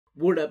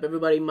What up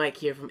everybody, Mike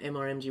here from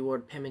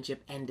MrMGWard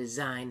Penmanship and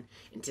Design,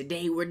 and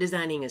today we're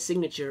designing a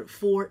signature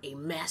for a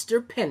Master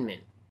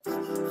Penman.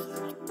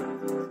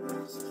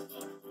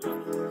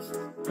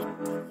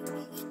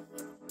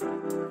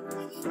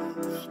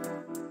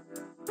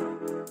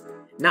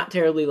 Not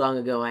terribly long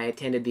ago, I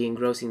attended the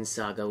engrossing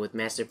saga with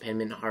Master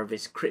Penman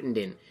Harvest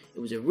Crittenden. It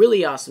was a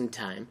really awesome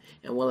time,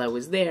 and while I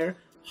was there,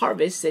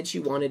 Harvest said she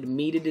wanted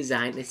me to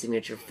design a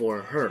signature for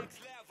her.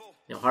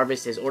 Now,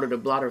 Harvest has ordered a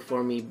blotter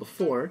for me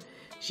before.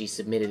 She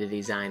submitted a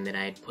design that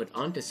I had put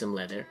onto some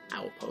leather.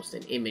 I will post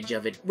an image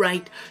of it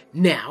right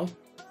now.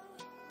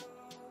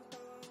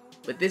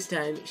 But this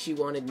time, she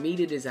wanted me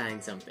to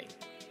design something.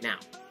 Now,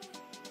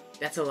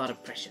 that's a lot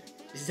of pressure.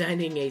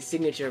 Designing a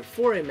signature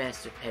for a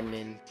Master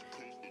Penman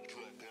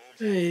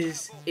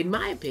is, in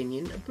my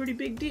opinion, a pretty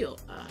big deal.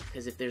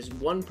 Because if there's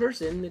one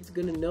person that's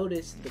going to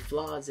notice the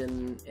flaws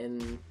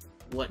and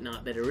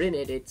whatnot that are in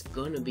it, it's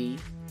going to be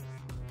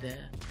the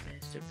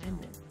Master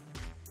Penman.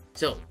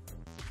 So,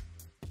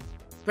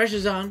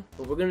 pressure's on,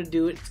 but we're going to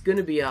do it. It's going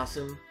to be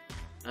awesome,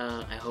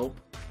 I hope.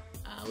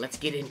 Let's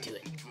get into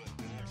it.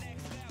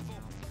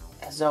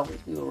 As always,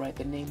 we will write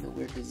the name that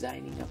we're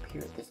designing up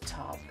here at the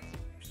top,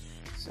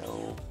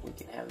 so we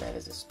can have that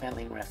as a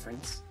spelling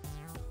reference.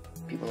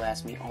 People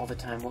ask me all the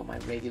time what my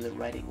regular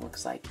writing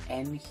looks like,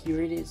 and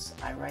here it is.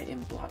 I write in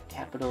block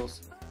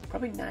capitals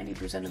probably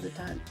 90% of the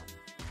time,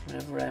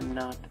 whenever I'm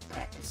not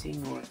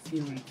practicing or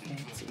feeling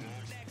fancy.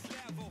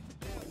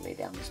 I'll lay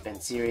down the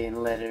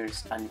Spencerian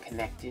letters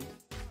unconnected,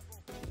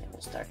 and then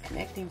we'll start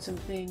connecting some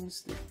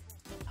things.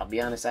 I'll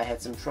be honest, I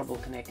had some trouble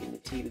connecting the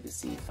T to the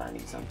C,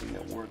 finding something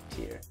that worked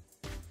here.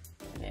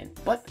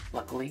 But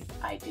luckily,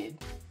 I did.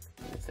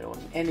 I'm going to throw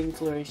an ending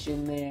flourish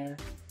in there,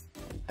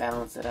 and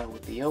balance it out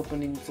with the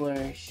opening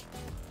flourish.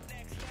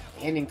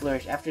 The ending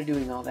flourish, after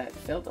doing all that,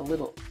 felt a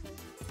little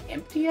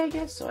empty, I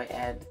guess, so I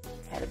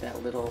added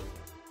that little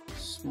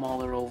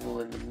smaller oval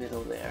in the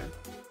middle there.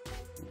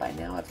 And by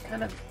now, I've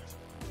kind of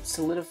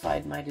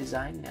solidified my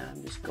design. Now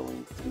I'm just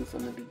going through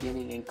from the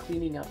beginning and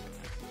cleaning up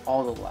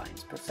all the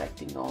lines,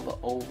 perfecting all the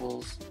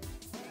ovals,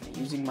 and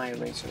using my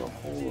eraser a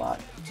whole lot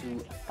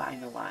to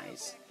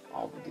finalize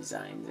all the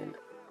designs and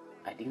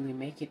ideally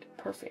make it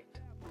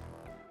perfect.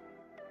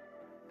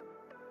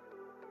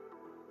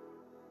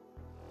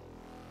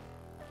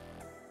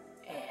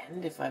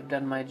 And if I've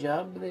done my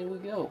job, there we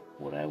go.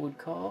 What I would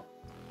call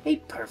a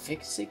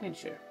perfect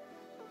signature.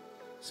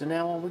 So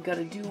now all we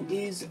gotta do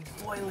is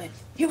foil it.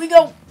 Here we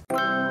go!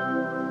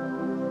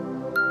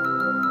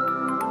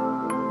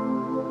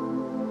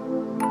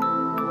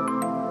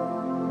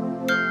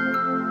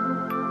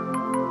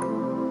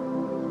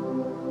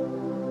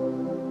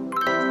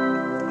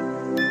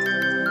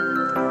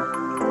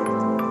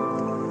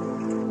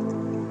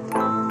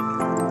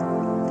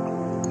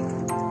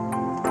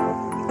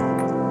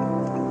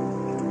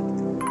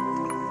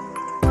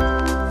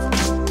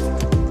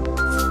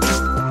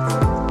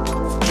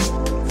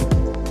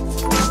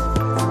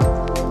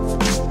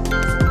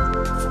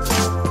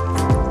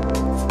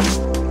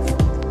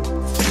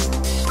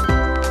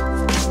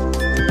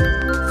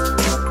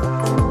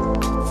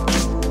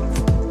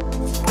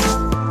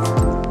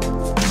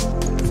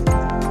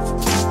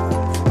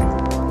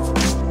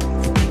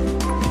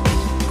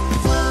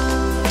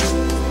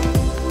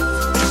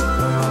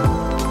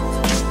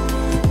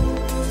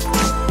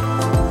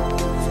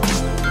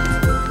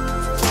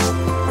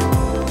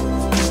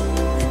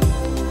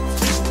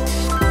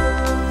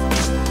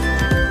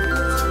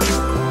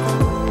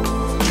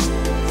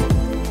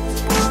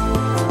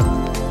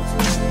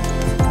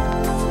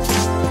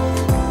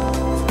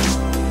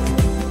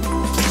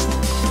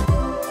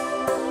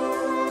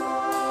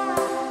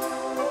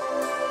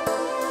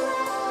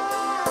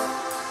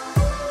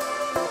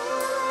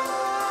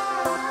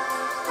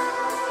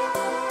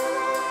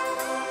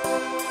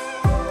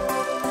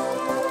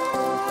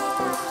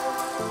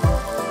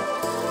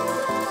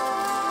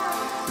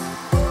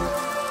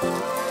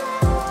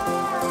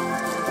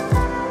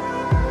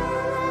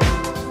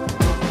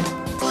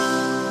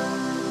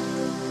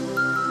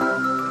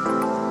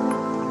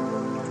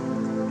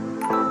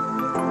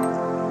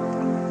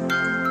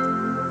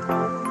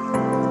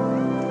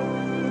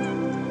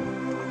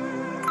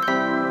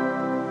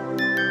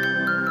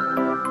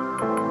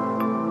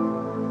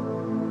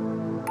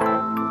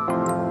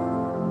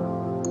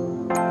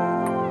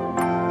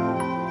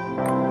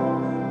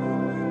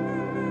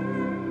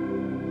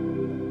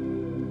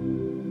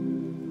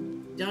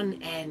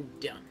 Done and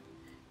done.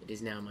 It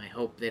is now my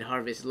hope that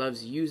Harvest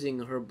loves using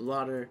her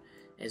blotter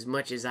as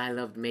much as I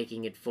loved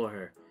making it for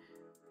her.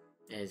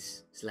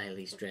 As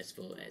slightly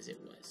stressful as it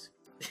was.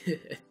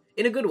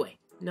 In a good way.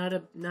 Not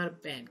a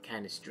bad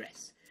kind of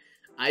stress.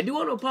 I do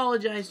want to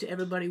apologize to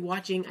everybody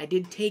watching. I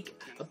did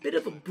take a bit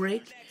of a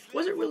break. It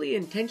wasn't really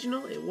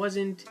intentional. It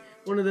wasn't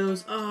one of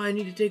those, oh, I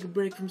need to take a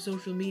break from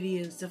social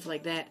media and stuff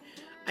like that.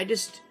 I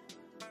just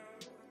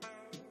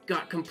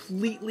got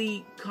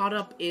completely caught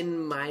up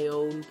in my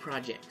own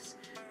projects.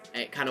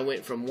 It kind of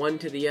went from one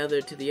to the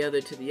other, to the other,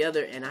 to the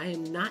other, and I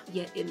am not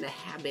yet in the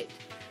habit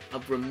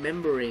of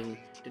remembering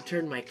to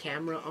turn my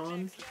camera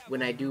on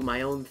when I do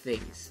my own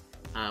things.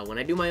 When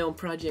I do my own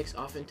projects,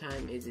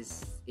 oftentimes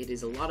it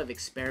is a lot of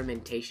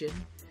experimentation,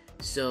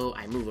 so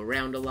I move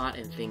around a lot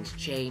and things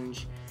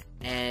change,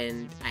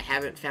 and I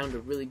haven't found a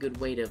really good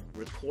way to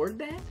record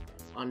that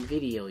on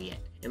video yet.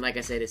 And like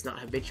I said, it's not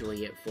habitual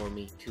yet for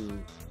me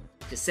to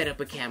set up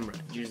a camera.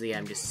 Usually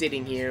I'm just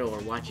sitting here or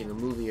watching a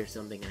movie or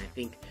something, and I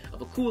think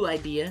of a cool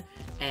idea,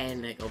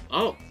 and I go,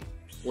 oh,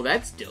 well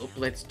that's dope,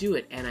 let's do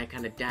it, and I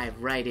kind of dive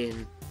right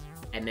in,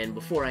 and then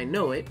before I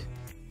know it,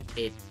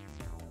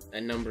 a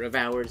number of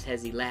hours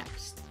has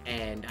elapsed,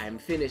 and I'm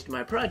finished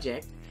my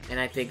project, and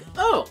I think,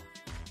 oh,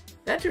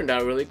 that turned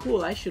out really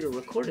cool, I should have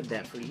recorded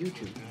that for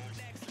YouTube.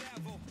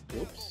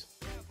 Whoops.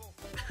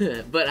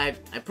 But I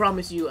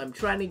promise you, I'm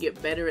trying to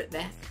get better at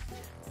that,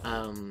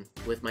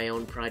 with my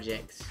own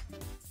projects,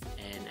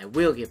 and I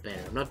will get better.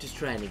 I'm not just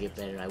trying to get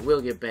better, I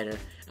will get better.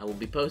 I will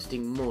be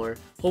posting more,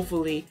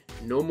 hopefully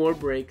no more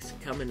breaks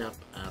coming up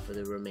for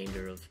the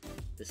remainder of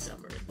the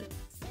summer and the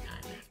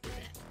time after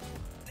that.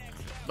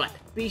 But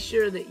be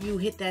sure that you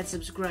hit that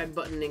subscribe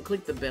button and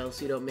click the bell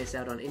so you don't miss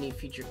out on any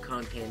future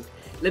content.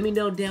 Let me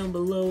know down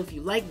below if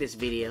you like this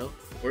video,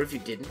 or if you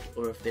didn't,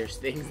 or if there's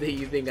things that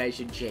you think I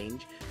should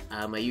change.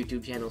 My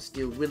YouTube channel is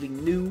still really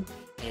new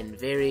and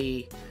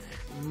very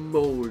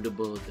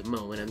moldable at the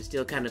moment. I'm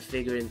still kind of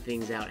figuring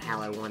things out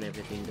how I want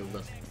everything to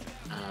look.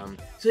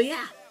 So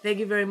yeah, thank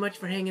you very much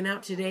for hanging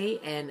out today,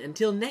 and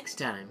until next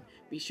time,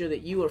 be sure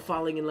that you are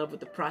falling in love with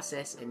the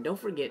process, and don't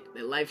forget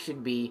that life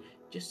should be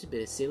just a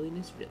bit of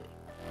silliness, really.